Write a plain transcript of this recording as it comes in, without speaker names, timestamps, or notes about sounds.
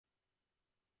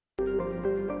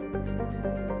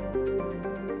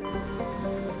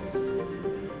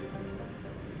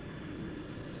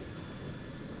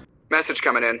Message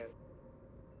coming in.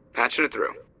 Patching it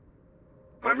through.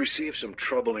 I've received some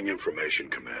troubling information,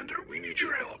 Commander. We need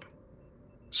your help.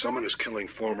 Someone is killing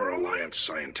former Alliance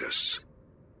scientists.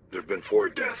 There have been 4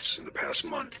 deaths in the past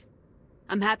month.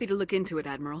 I'm happy to look into it,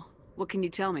 Admiral. What can you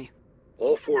tell me?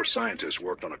 All 4 scientists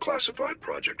worked on a classified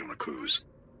project on Akuz.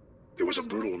 There was a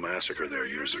brutal massacre there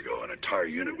years ago. An entire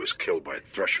unit was killed by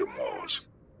Thresher Maws.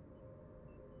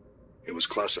 It was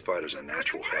classified as a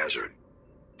natural hazard,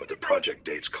 but the project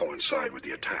dates coincide with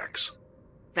the attacks.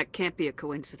 That can't be a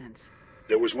coincidence.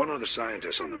 There was one other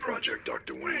scientist on the project,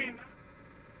 Dr. Wayne.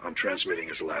 I'm transmitting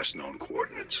his last known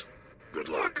coordinates. Good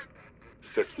luck.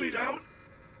 5th Fleet out.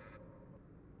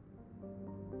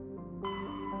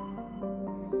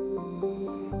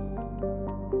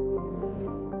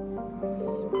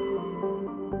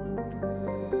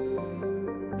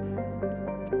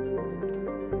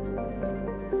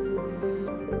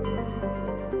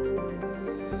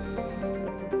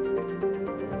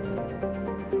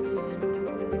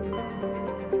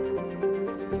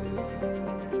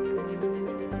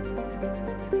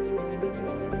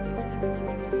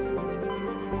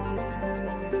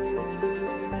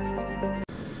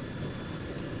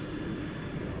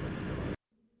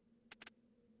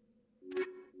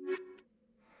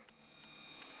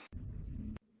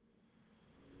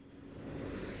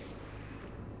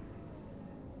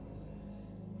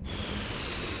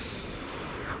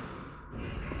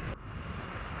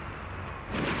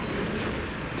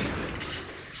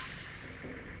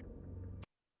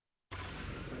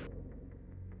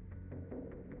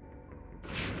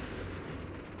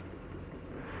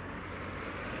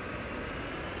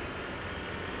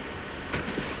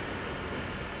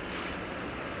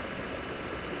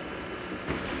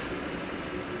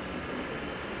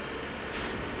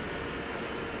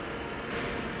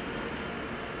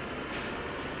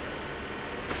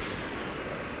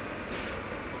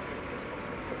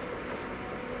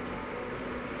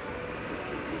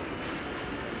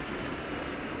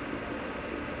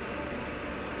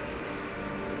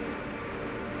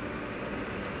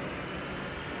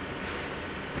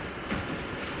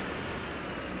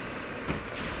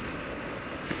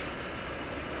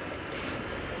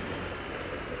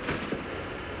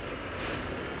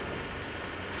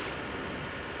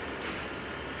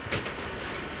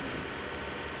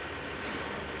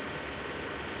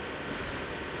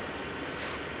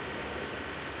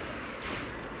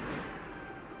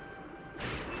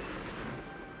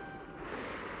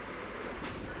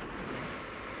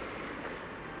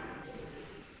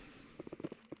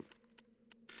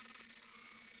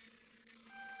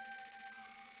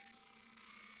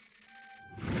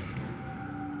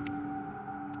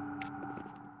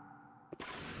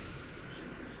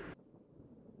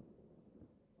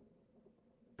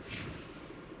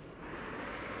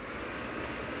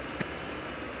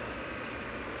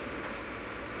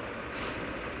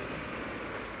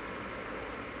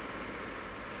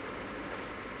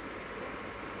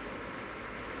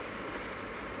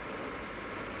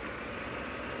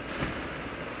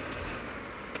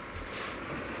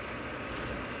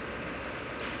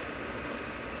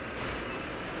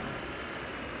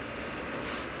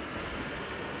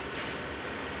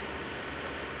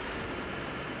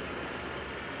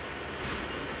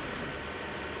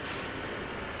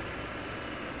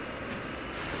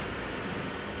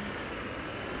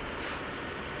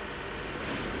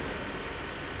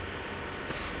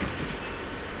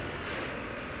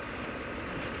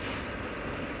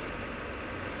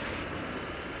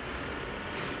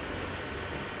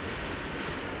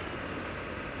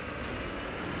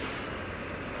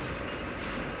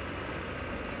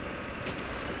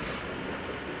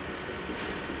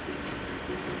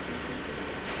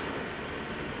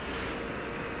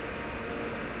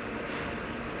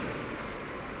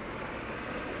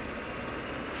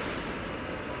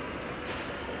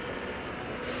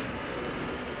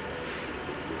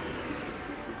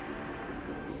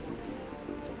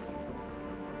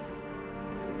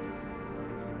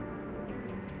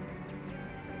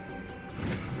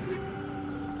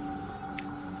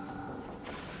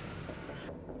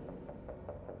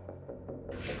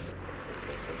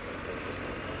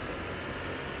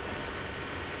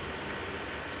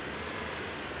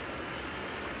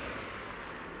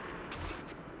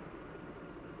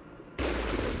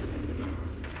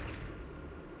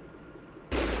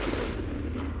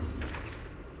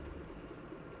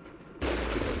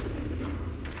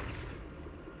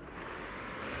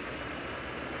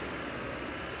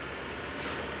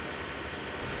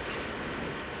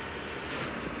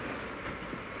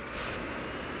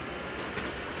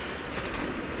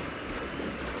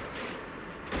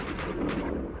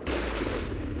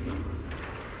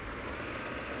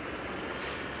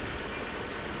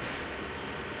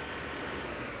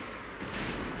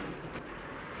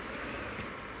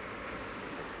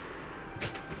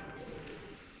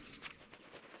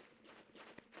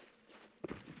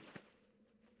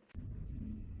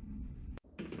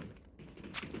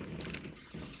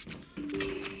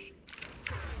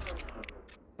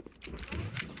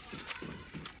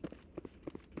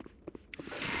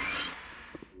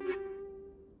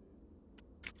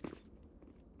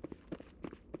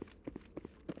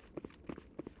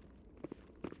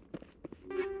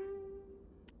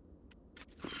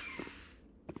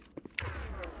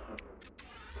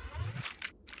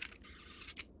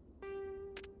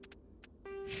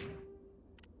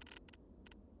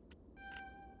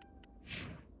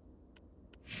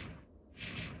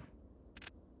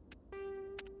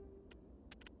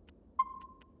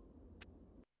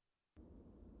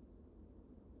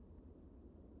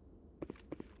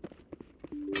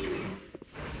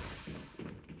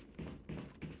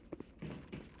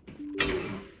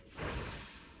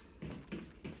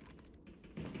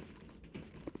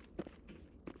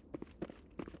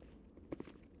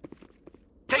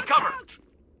 cover!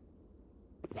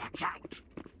 Watch out!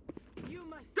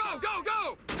 Go, go,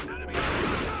 go! Enemy!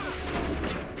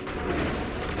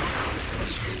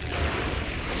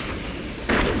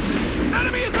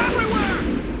 Enemy is everywhere!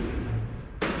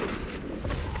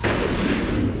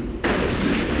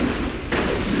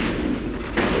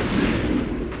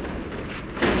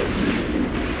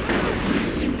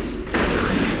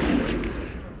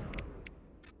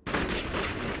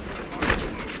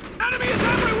 Enemy is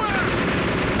everywhere!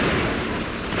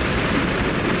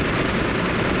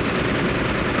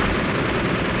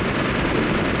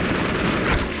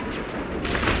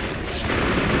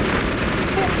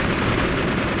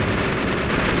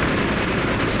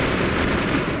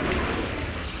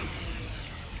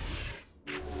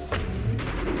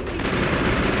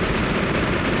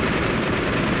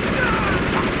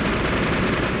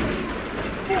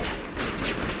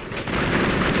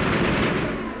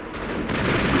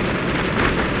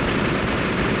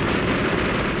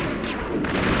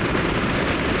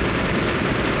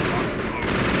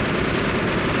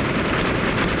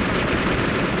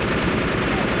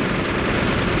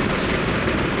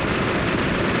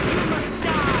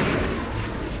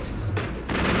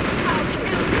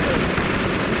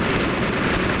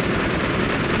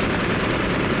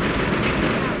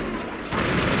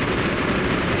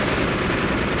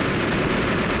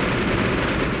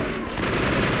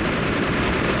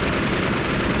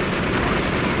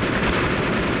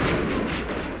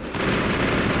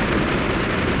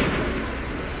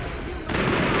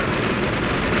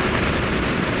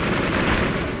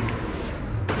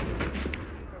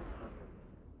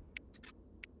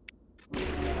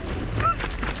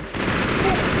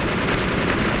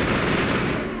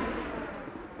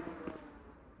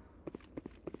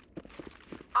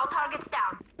 All targets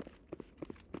down.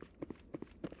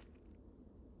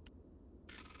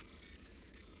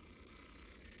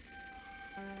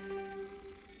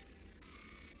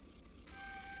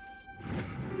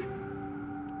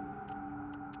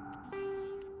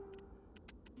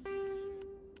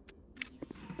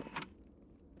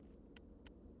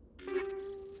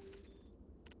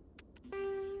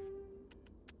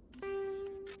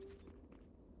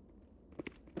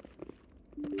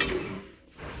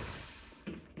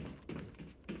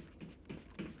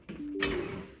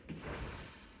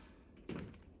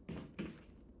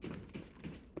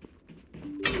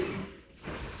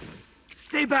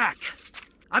 Stay back!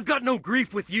 I've got no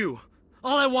grief with you.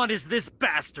 All I want is this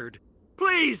bastard.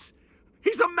 Please!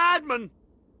 He's a madman!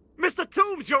 Mr.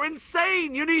 Toombs, you're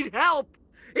insane! You need help!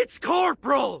 It's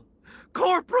Corporal!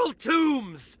 Corporal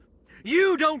Toombs!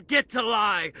 You don't get to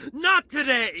lie! Not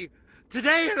today!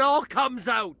 Today it all comes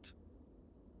out!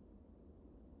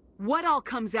 What all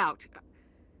comes out?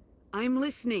 I'm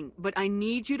listening, but I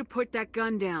need you to put that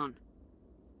gun down.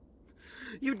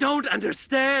 You don't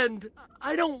understand!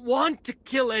 I don't want to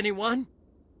kill anyone.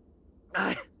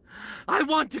 I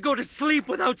want to go to sleep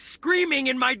without screaming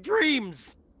in my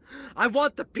dreams! I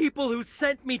want the people who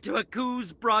sent me to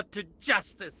Akuz brought to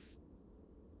justice.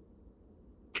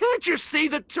 Can't you see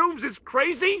that Toombs is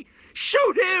crazy?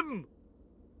 Shoot him!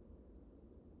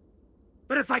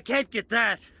 But if I can't get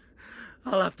that,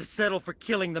 I'll have to settle for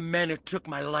killing the men who took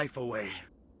my life away.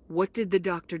 What did the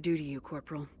doctor do to you,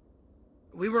 Corporal?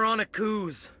 We were on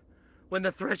Akuz. When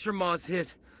the Thresher Maws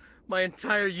hit, my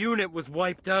entire unit was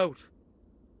wiped out.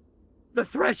 The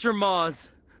Thresher Maws,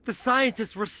 the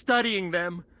scientists were studying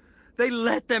them. They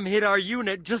let them hit our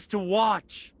unit just to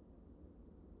watch.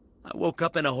 I woke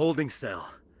up in a holding cell.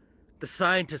 The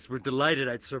scientists were delighted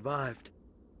I'd survived.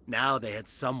 Now they had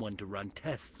someone to run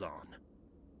tests on.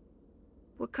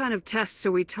 What kind of tests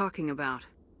are we talking about?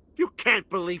 You can't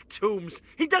believe Toombs!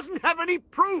 He doesn't have any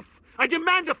proof! I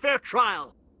demand a fair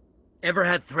trial! Ever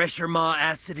had Thresher Maw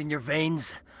acid in your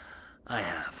veins? I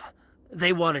have.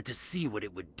 They wanted to see what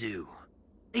it would do.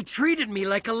 They treated me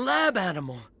like a lab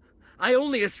animal. I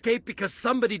only escaped because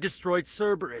somebody destroyed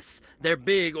Cerberus, their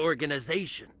big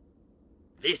organization.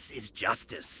 This is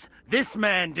justice. This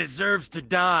man deserves to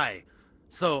die.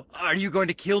 So, are you going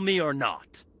to kill me or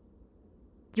not?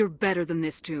 You're better than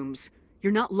this, Toombs.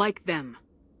 You're not like them.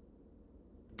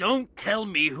 Don't tell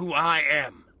me who I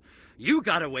am. You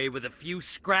got away with a few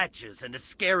scratches and a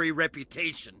scary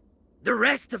reputation. The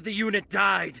rest of the unit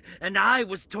died, and I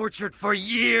was tortured for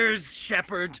years,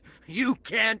 Shepard. You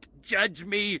can't judge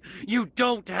me. You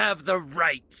don't have the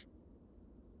right.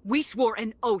 We swore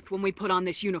an oath when we put on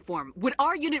this uniform. Would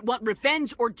our unit want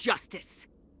revenge or justice?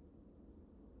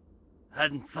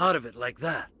 Hadn't thought of it like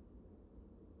that.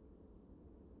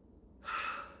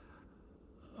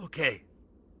 Okay.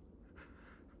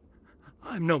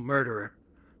 I'm no murderer.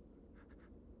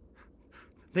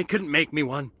 They couldn't make me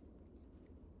one.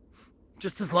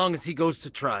 Just as long as he goes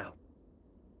to trial.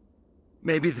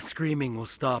 Maybe the screaming will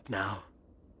stop now.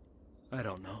 I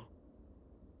don't know.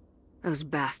 Those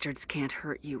bastards can't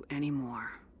hurt you anymore.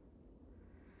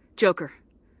 Joker,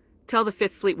 tell the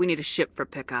 5th Fleet we need a ship for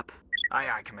pickup. Aye,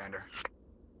 aye, Commander.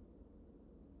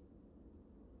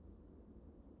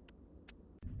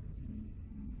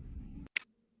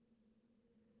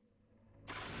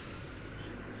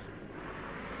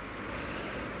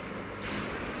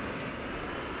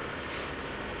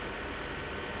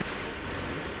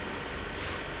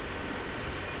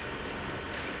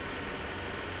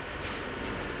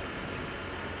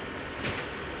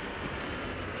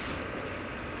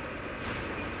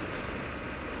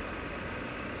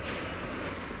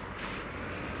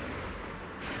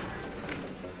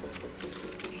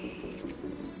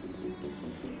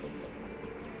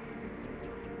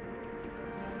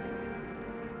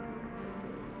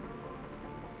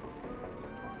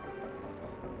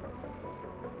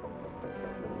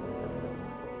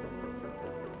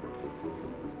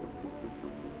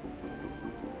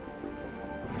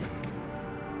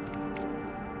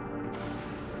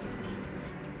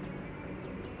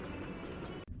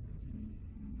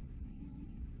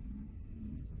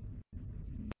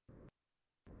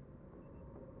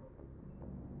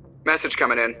 Message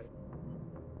coming in.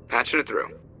 Patching it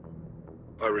through.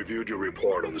 I reviewed your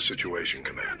report on the situation,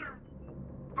 Commander.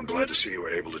 I'm glad to see you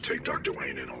were able to take Dr.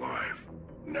 Wayne in alive.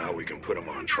 Now we can put him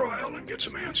on trial and get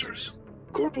some answers.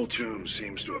 Corporal Toombs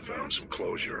seems to have found some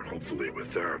closure, and hopefully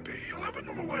with therapy, he'll have a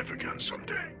normal life again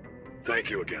someday. Thank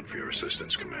you again for your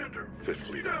assistance, Commander. 5th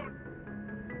Fleet out.